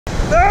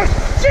Oh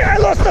shit, I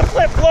lost the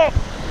flip-flop.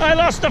 I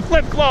lost the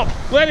flip-flop.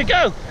 Where'd it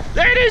go?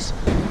 There it is.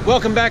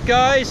 Welcome back,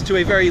 guys, to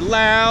a very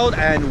loud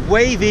and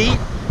wavy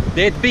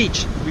day at the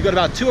beach. We've got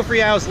about 2 or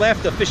 3 hours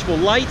left of fishable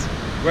light.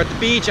 We're at the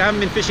beach. I haven't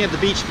been fishing at the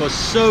beach for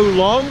so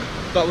long,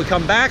 but we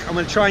come back. I'm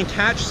going to try and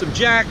catch some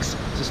jacks,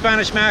 some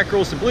Spanish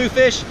mackerel, some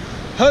bluefish.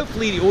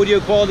 Hopefully the audio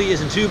quality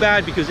isn't too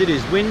bad because it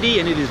is windy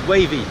and it is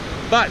wavy.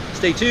 But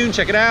stay tuned,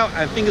 check it out,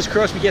 and fingers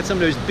crossed we get some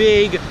of those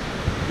big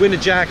winter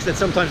jacks that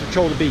sometimes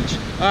patrol the beach.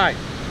 All right,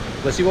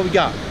 let's see what we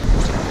got.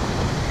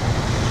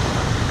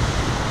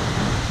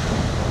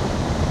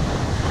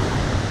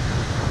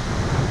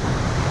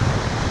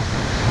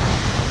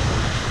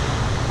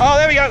 Oh,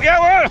 there we go. Yeah,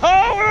 we're on.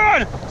 Oh, we're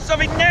on.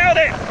 Something nailed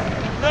it.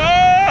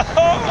 No.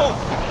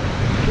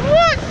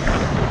 What?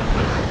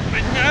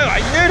 I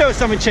knew there was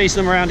something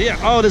chasing them around here.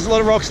 Oh, there's a lot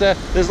of rocks there.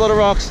 There's a lot of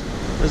rocks.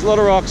 There's a lot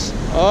of rocks.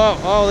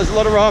 Oh, there's a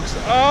lot of rocks.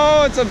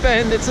 Oh, it's a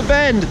bend. It's a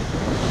bend.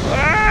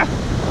 Ah.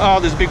 Oh,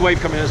 there's a big wave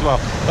coming in as well.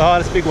 Oh,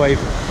 that's a big wave.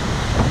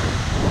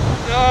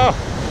 Oh.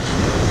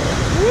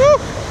 Woo.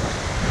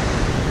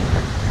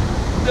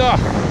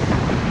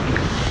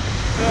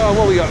 Oh,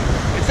 what we got?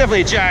 It's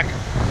definitely a jack.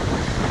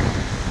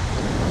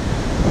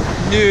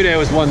 Knew there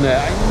was one there.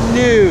 I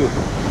knew.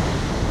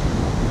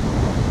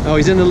 Oh,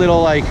 he's in the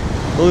little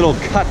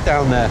cut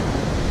down there.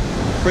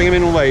 Bring him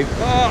in a wave.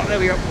 Oh, there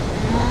we go.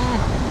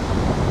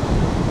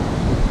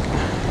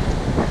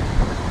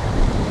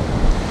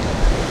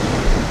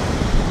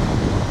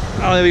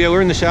 Oh, there we go.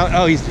 We're in the shower.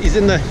 Oh, he's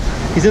on the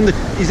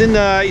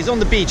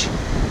beach.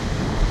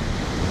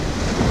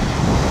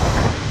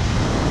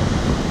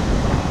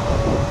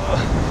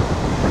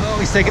 Oh,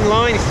 he's taking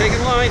line. He's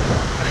taking line.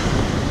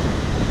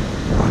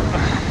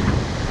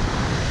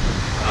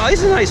 Oh,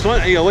 this is a nice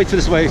one. You gotta wait for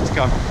this wave to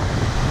come.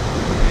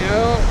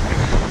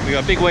 We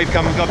got a big wave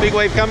coming. We got a big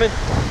wave coming.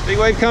 Big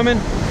wave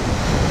coming.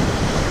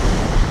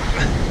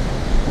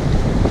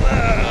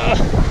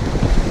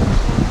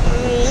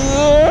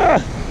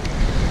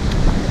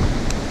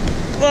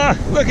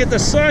 Look at the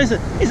size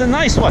of it. He's a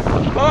nice one.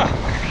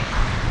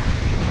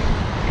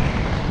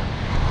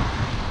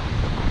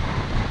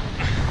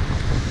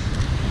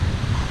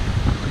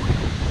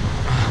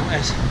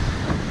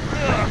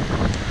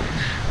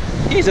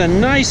 He's a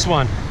nice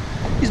one.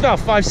 He's about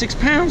 5-6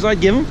 pounds, I'd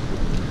give him.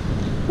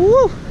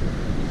 Woo!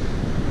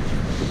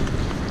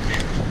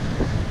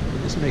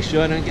 Just make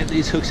sure I don't get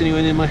these hooks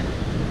anywhere near my...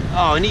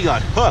 Oh, and he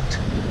got hooked.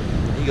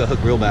 He got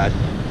hooked real bad.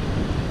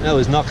 That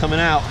was not coming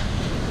out.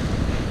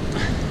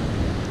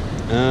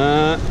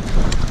 Alright.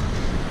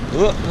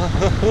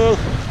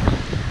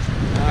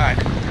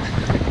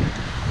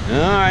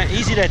 Alright,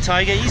 easy there,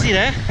 Tiger. Easy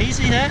there.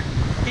 Easy there.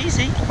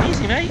 Easy,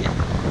 mate.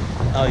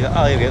 Oh,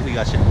 here we go. We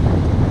got you.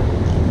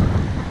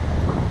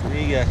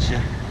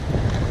 Gotcha.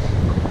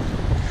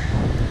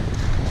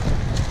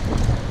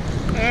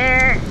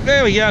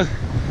 There we go.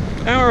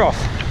 And we're off.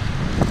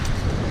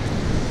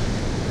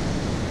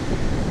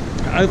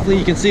 Hopefully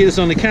you can see this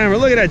on the camera.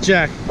 Look at that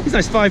jack. He's a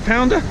nice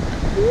 5-pounder.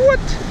 What?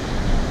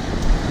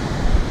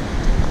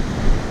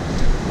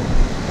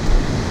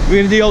 We're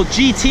gonna do the old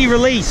GT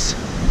release.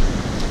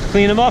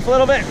 Clean him off a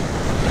little bit.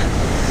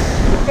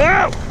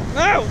 Oh!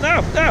 No!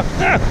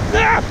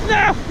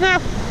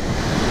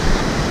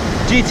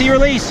 GT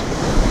release.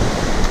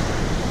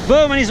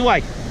 Boom, and he's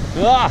away.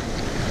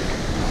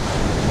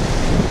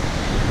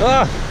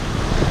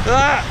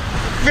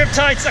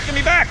 Riptide sucking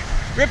me back.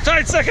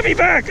 Riptide sucking me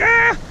back.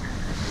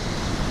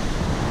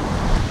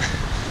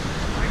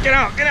 Get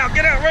out.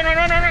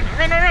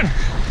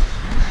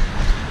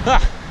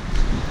 Run.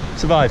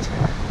 Survived.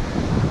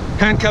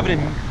 Hand covered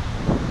in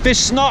fish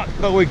snot,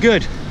 but we're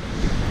good.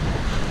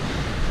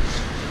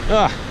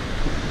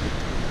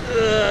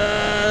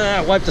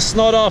 Wipe the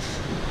snot off.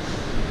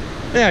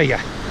 There you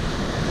go.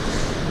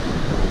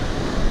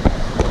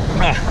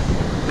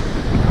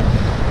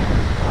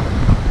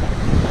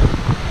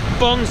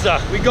 Bonza,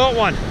 we got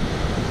one.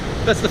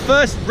 That's the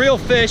first real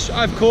fish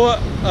I've caught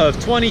of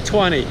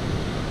 2020,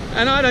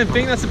 and I don't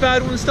think that's a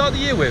bad one to start the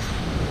year with,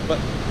 but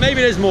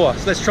maybe there's more,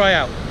 so let's try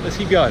out. Let's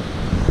keep going. A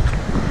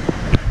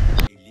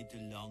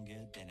little longer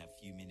than a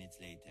few minutes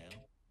later.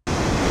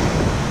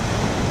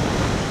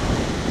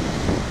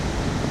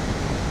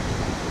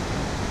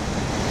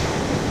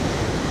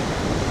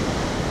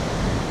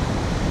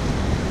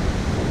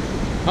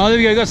 Oh, there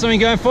we go, got something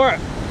going for it.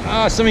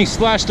 Something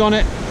splashed on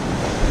it.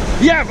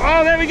 Yeah,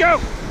 oh, there we go.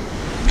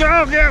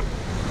 Go.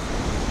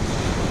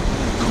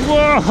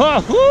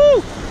 Whoa,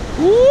 woo,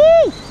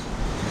 woo.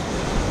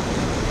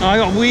 Oh, I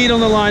got weed on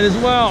the line as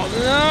well.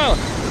 No.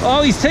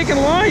 Oh, he's taking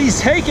line,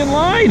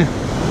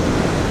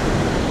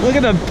 Look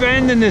at the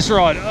bend in this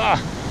rod.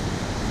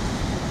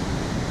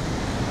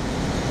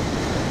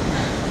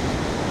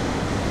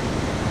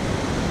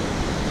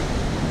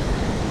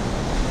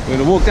 We're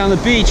gonna walk down the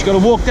beach, gotta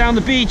walk down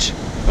the beach.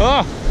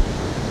 Come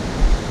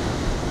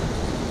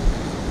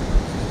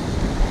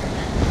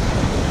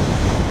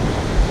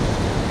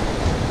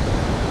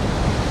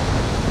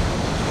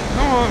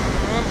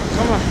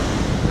on.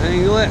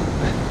 Angle it.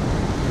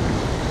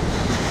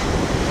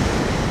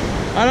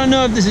 I don't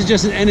know if this is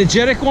just an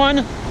energetic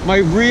one, my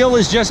reel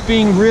is just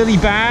being really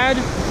bad,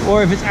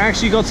 or if it's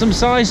actually got some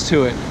size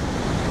to it.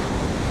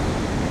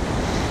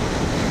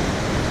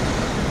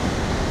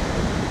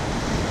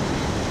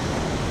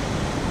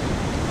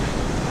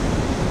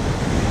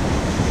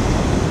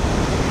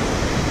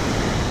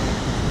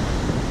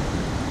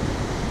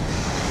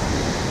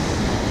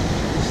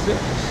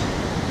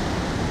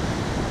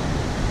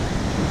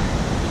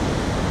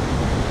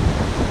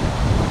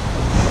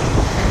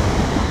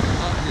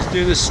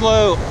 Do the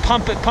slow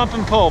pump it, pump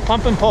and pull,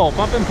 pump and pull,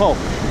 pump and pull.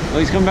 Oh,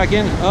 he's coming back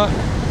in.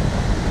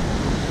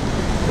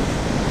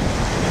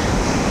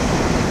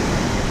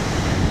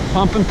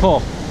 Pump and pull.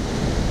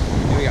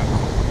 Here we go.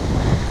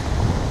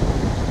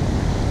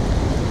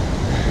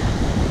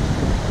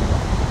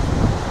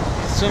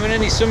 He's swimming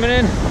in, he's swimming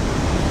in.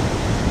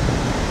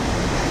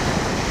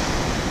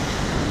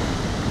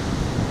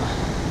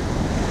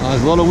 Oh,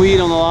 there's a lot of weed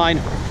on the line.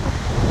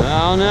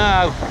 Oh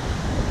no.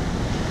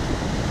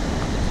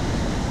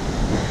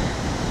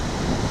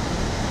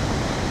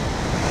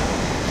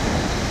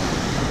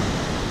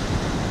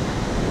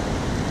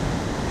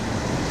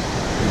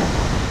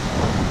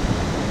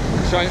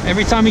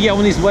 Every time we get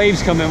one of these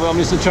waves coming, I'm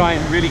just gonna try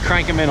and really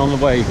crank them in on the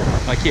wave.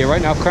 Like here,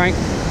 right now, crank,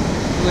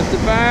 lift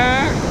it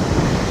back.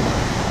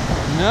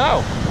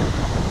 No.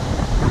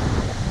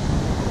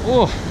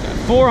 Oh,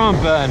 forearm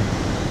burn.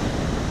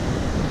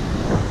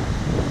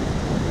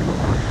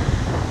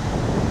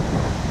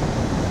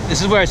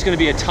 This is where it's gonna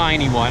be a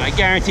tiny one. I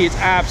guarantee it's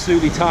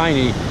absolutely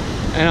tiny,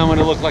 and I'm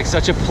gonna look like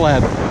such a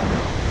pleb.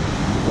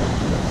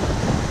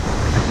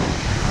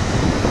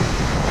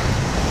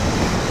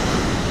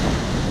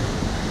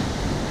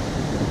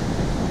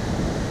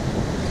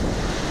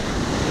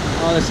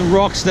 Oh, there's some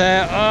rocks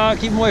there. Oh,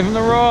 keep them away from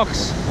the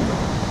rocks.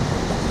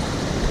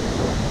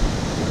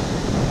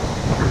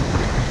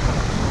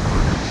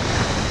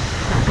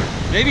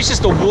 Maybe it's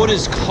just the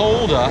water's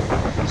colder,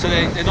 so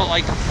they're not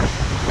like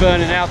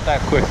burning out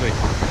that quickly.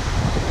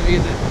 Let me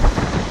get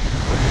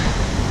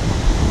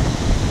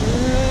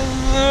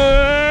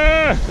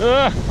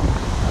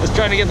let's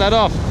try to get that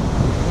off.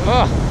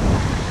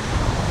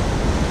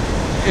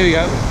 Here we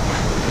go.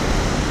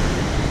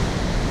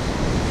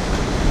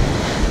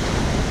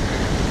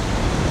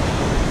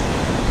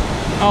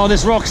 Oh,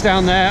 there's rocks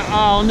down there.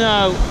 Oh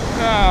no.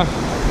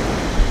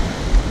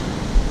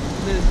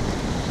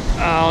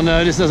 Oh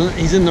no, this doesn't,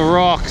 he's in the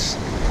rocks.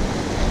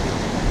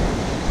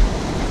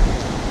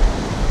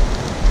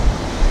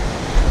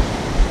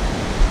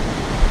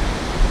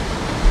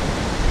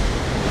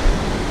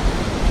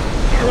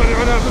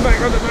 Run out the back,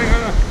 run the back,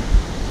 run out.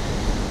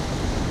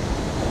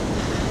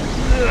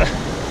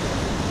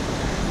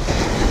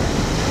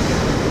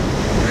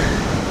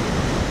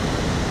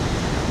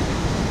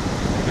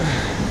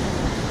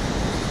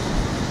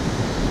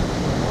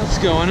 What's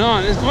going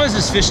on? What is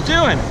this fish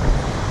doing?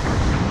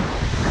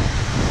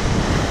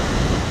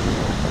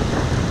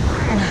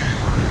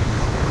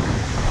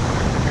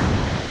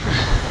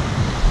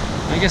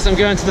 I guess I'm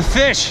going to the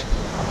fish.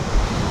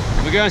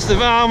 We're going to the,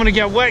 oh, I'm gonna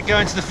get wet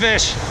going to the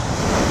fish.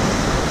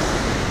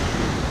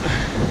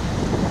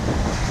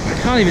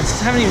 I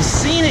haven't even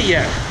seen it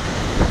yet.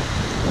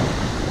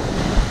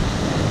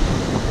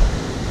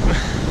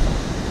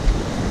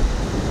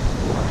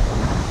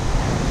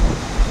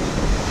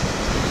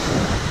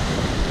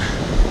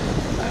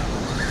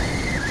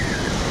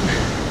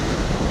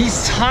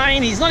 He's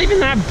tiny, he's not even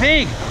that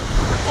big.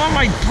 What am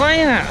I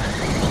playing at?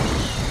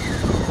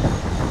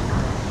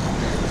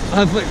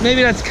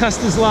 Maybe that's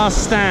Custer's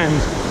last stand.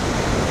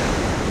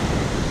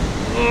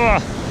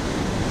 Ugh.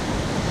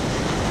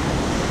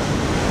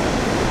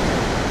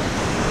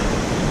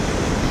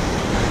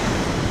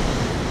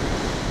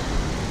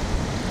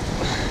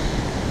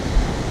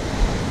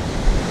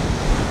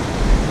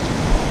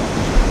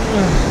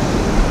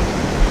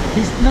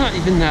 He's not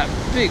even that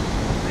big.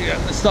 Yeah,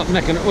 let's stop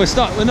necking it. We're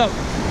not.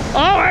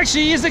 Oh,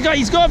 actually, he's the guy.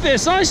 He's got a bit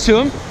of size to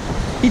him.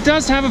 He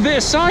does have a bit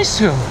of size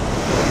to him.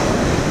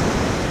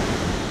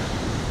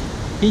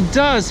 He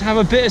does have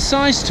a bit of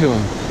size to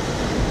him.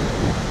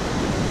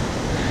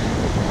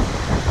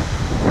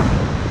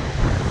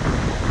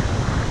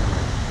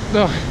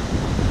 Oh,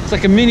 it's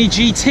like a mini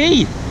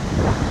GT.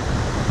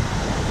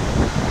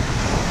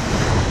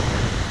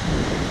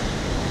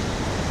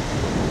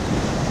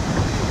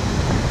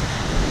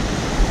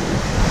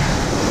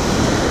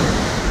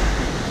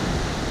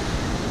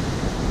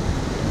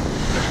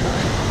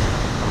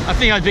 I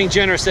think I was being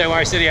generous there where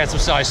I said he had some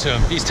size to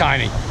him. He's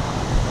tiny.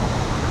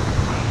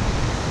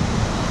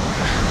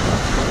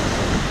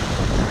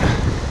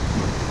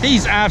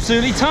 He's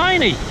absolutely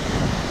tiny.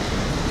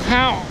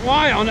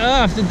 Why on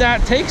earth did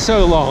that take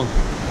so long?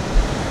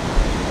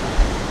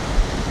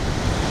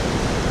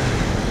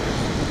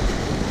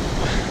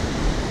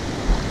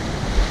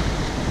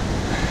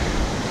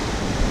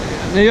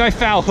 Maybe I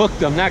foul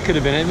hooked him. That could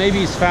have been it. Maybe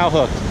he's foul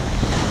hooked.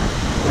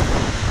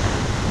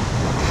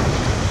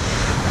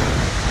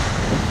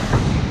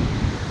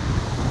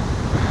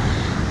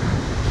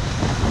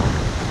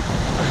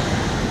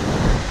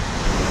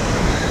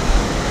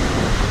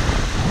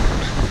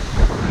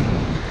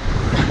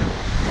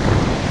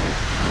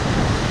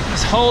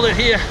 hold it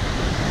here.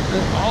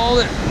 Hold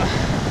it.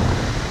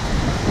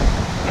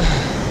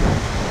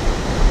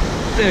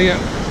 There we go.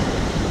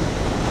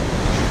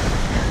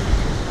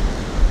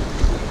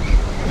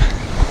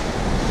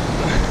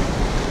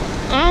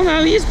 Oh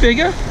no, he's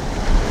bigger.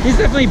 He's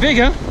definitely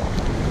bigger.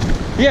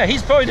 Yeah,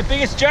 he's probably the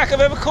biggest jack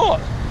I've ever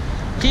caught.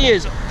 He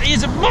is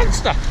a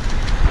monster.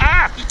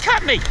 Ah, he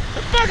cut me,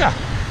 the bugger.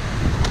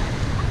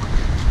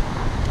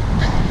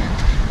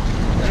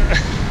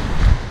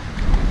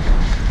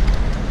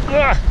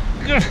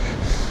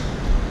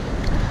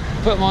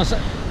 Put him on.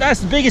 That's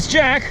the biggest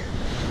jack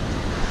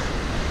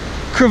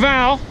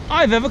crevalle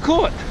I've ever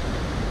caught.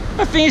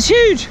 That thing is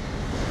huge.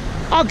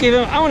 I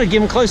want to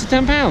give him close to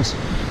 10 pounds.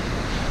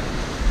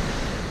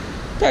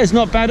 That is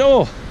not bad at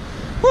all.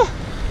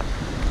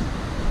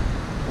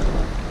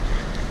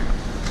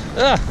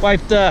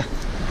 Wiped the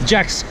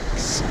jack's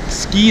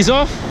skis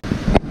off.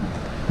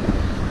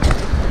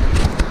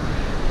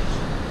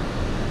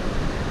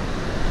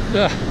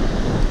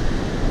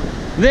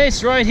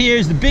 This right here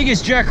is the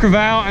biggest jack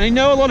crevalle, and I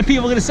know a lot of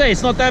people are going to say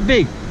it's not that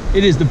big.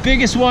 It is the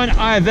biggest one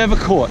I have ever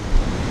caught.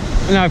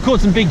 And I've caught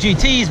some big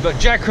GTs, but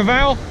jack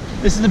crevalle,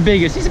 this is the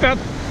biggest. He's about,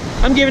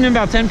 I'm giving him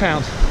about 10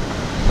 pounds.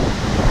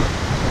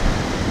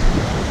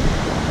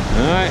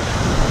 All right.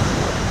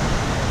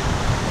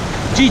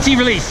 GT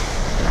release.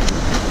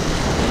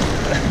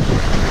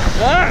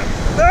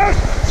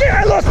 Shit,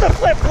 I lost the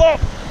flip-flop.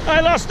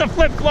 I lost the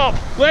flip-flop.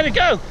 Where'd it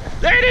go?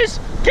 There it is.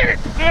 Get it.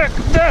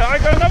 There, I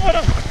got another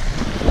one.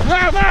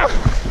 No, no.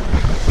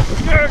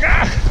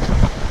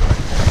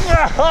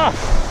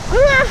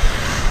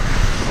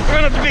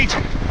 Run up the beach.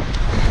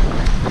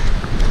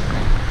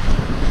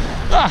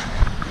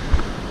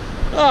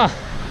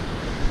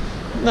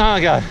 Oh,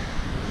 God.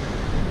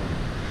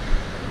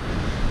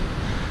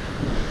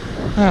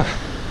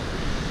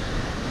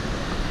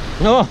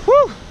 Oh,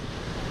 whew.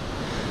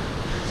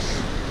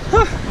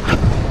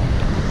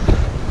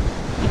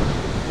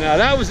 Now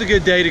that was a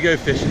good day to go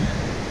fishing.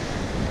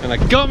 And I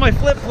got my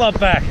flip-flop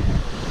back.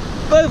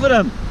 Both of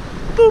them.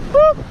 Boop,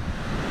 boop.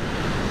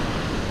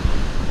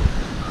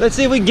 Let's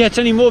see if we can catch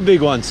any more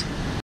big ones.